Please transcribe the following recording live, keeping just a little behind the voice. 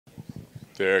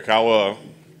Derrick,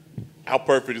 how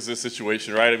perfect is this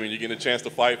situation, right? I mean, you're getting a chance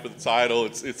to fight for the title.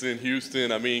 It's in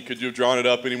Houston. I mean, could you have drawn it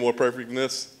up any more perfect than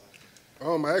this?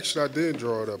 Actually, I did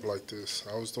draw it up like this.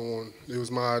 I was the one. It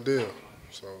was my idea,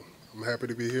 so I'm happy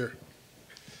to be here.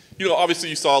 You know, obviously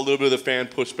you saw a little bit of the fan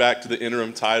pushback to the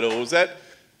interim title. Was that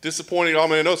disappointing? I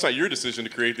mean, I know it's not your decision to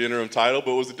create the interim title,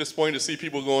 but was it disappointing to see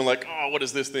people going like, oh, what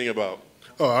is this thing about?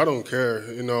 Oh, I don't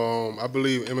care. You know, I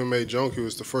believe MMA Junkie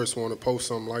was the first one to post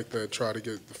something like that, try to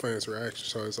get the fans' reaction,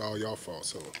 so it's all y'all fault.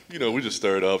 So, you know, we just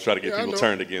stirred up, try to get people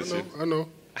turned against you. I know.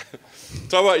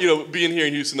 Talk about, you know, being here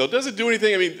in Houston, though. Does it do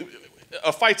anything? I mean,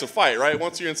 a fight's a fight, right?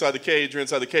 Once you're inside the cage, you're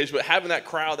inside the cage. But having that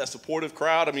crowd, that supportive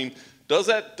crowd, I mean, does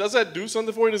that do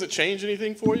something for you? Does it change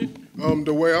anything for you?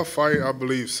 The way I fight, I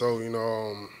believe so. You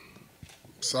know,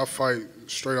 so I fight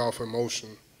straight off emotion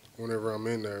whenever I'm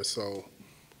in there. So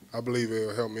I believe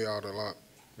it'll help me out a lot.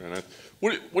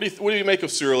 What do you make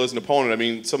of Cyril as an opponent? I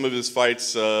mean, some of his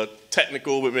fights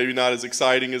technical, but maybe not as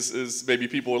exciting as maybe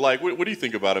people would like. What do you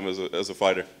think about him as a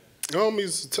fighter?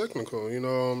 He's technical. You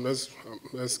know,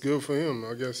 that's good for him.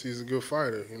 I guess he's a good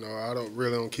fighter. You know, I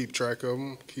don't keep track of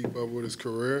him, keep up with his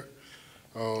career.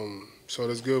 So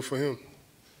that's good for him.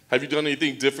 Have you done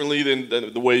anything differently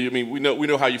than the way? I mean, we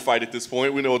know how you fight at this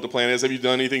point. We know what the plan is. Have you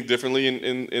done anything differently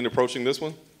in approaching this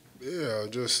one? Yeah,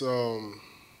 just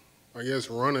I guess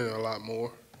running a lot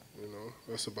more. You know,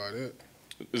 that's about it.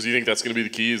 Do you think that's going to be the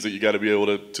key? Is that you got to be able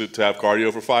to have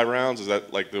cardio for 5 rounds? Is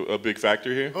that like a big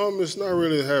factor here? It's not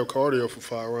really to have cardio for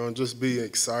 5 rounds. Just be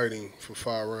exciting for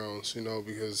 5 rounds. You know,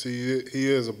 because he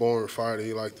is a boring fighter.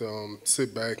 He like to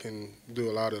sit back and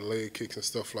do a lot of leg kicks and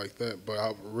stuff like that. But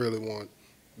I really want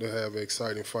to have an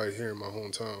exciting fight here in my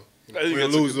hometown.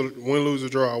 Win, lose, or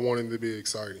draw, I want him to be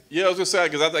exciting. Yeah, I was going to say,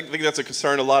 because I think that's a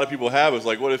concern a lot of people have. Is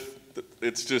like, what if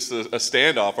it's just a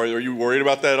standoff? Are you worried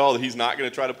about that at all, that he's not going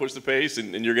to try to push the pace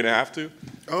and you're going to have to?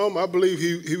 I believe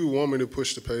he would want me to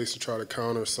push the pace and try to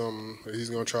counter something. He's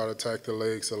going to try to attack the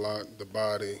legs a lot, the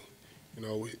body. You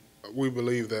know, we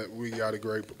believe that we got a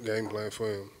great game plan for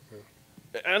him.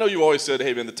 I know you always said,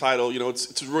 hey, man, the title, you know,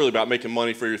 it's really about making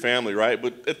money for your family, right?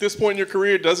 But at this point in your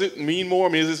career, does it mean more?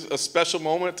 I mean, is this a special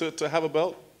moment to have a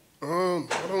belt? I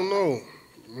don't know.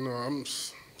 You know, I'm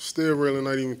still really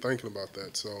not even thinking about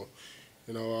that. So,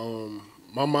 you know,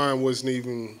 my mind wasn't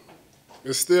even,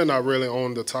 it's still not really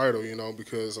on the title, you know,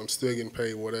 because I'm still getting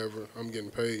paid whatever I'm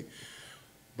getting paid.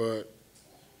 But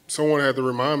someone had to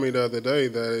remind me the other day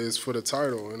that it's for the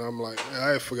title, and I'm like,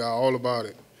 I forgot all about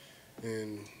it.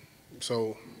 And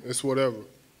so it's whatever.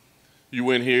 You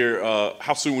win here.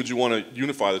 How soon would you want to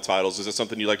unify the titles? Is it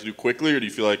something you'd like to do quickly, or do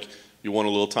you feel like you want a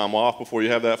little time off before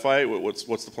you have that fight?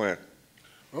 What's the plan?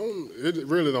 It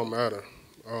really don't matter.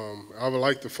 I would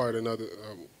like to fight another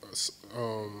at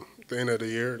the end of the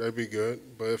year. That'd be good.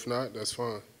 But if not, that's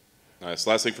fine. Nice.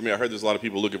 Last thing for me, I heard there's a lot of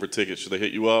people looking for tickets. Should they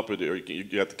hit you up, or you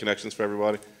got the connections for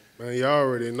everybody? Man, y'all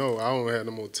already know I don't have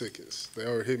no more tickets. They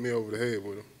already hit me over the head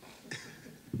with them.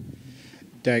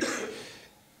 Derrick,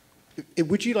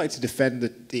 would you like to defend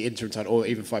the interim title or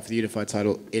even fight for the unified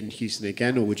title in Houston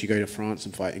again, or would you go to France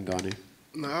and fight in Ghana?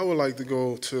 No, I would like to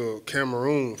go to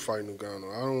Cameroon fighting Ghana.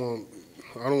 I don't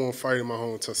want to fight in my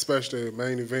hometown, especially the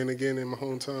main event again in my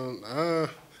hometown.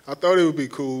 I thought it would be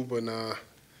cool, but nah,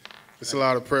 it's a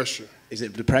lot of pressure. Is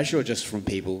it the pressure or just from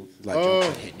people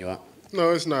like hitting you up? No,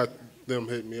 it's not them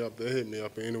hitting me up. They hit me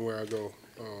up anywhere I go.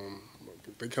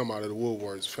 They come out of the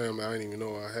woodworks. Family I didn't even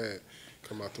know I had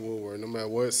come out the woodwork, no matter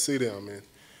what city I'm in.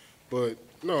 But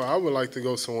no, I would like to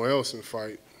go somewhere else and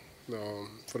fight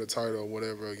for the title or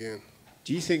whatever again.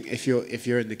 Do you think if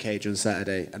you're in the cage on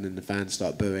Saturday and then the fans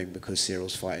start booing because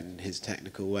Cyril's fighting his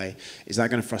technical way, is that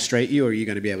going to frustrate you, or are you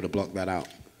going to be able to block that out?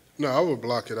 No, I would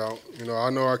block it out. You know, I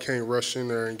know I can't rush in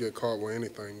there and get caught with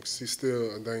anything. He's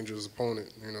still a dangerous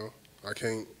opponent. You know, I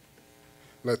can't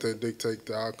let that dictate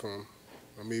the outcome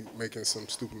of me making some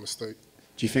stupid mistake.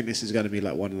 Do you think this is going to be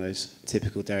like one of those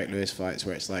typical Derrick Lewis fights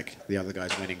where it's like the other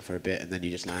guy's winning for a bit and then you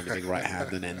just land a big right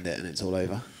hand and end it and it's all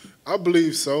over? I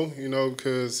believe so, you know,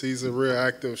 because he's a real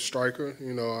active striker.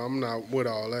 You know, I'm not with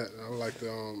all that. I like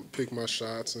to pick my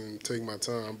shots and take my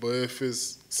time. But if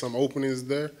it's some openings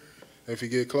there, if he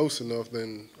get close enough,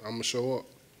 then I'm going to show up.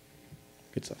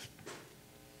 Good stuff.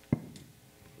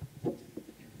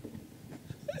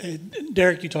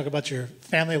 Derrick, you talk about your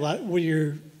family a lot. Will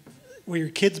your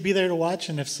kids be there to watch?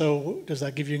 And if so, does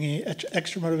that give you any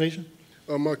extra motivation?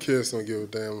 My kids don't give a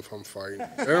damn if I'm fighting.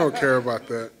 They don't care about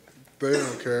that. They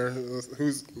don't care.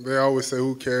 They always say,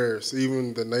 who cares?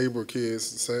 Even the neighbor kids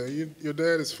say, your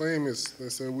dad is famous. They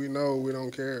say, we know, we don't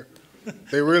care.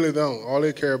 They really don't. All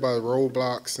they care about is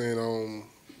roadblocks and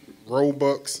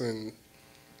Robux and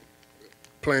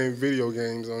playing video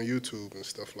games on YouTube and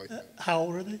stuff like that. How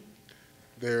old are they?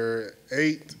 They're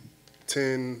 8,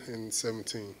 10, and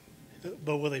 17.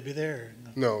 But will they be there?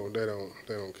 Or no? No, they don't.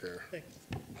 They don't care. Thanks.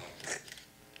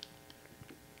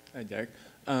 Hi, Derrick.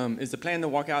 Is the plan to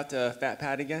walk out to Fat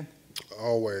Pat again?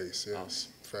 Always, yes.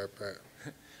 Fat Pat.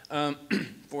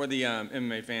 For the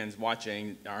MMA fans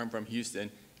watching, I'm from Houston.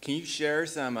 Can you share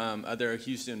some other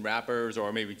Houston rappers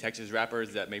or maybe Texas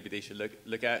rappers that maybe they should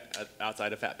look at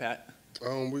outside of Fat Pat?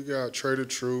 We got Trader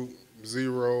Troop,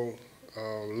 Zero,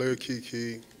 Lil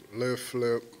Kiki, Lil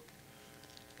Flip,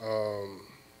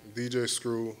 DJ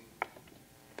Screw,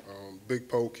 Big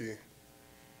Pokey,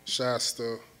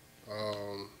 Shasta.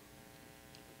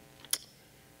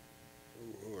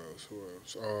 Who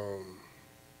else?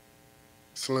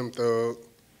 Slim Thug.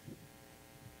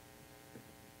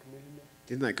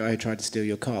 Didn't that guy who tried to steal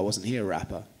your car, wasn't he a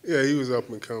rapper? Yeah, he was up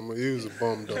and coming. He was a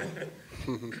bum though.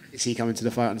 Is he coming to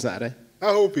the fight on Saturday?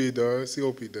 I hope he does.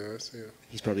 Yeah.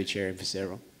 He's probably cheering for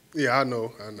Cyril. Yeah, I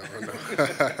know.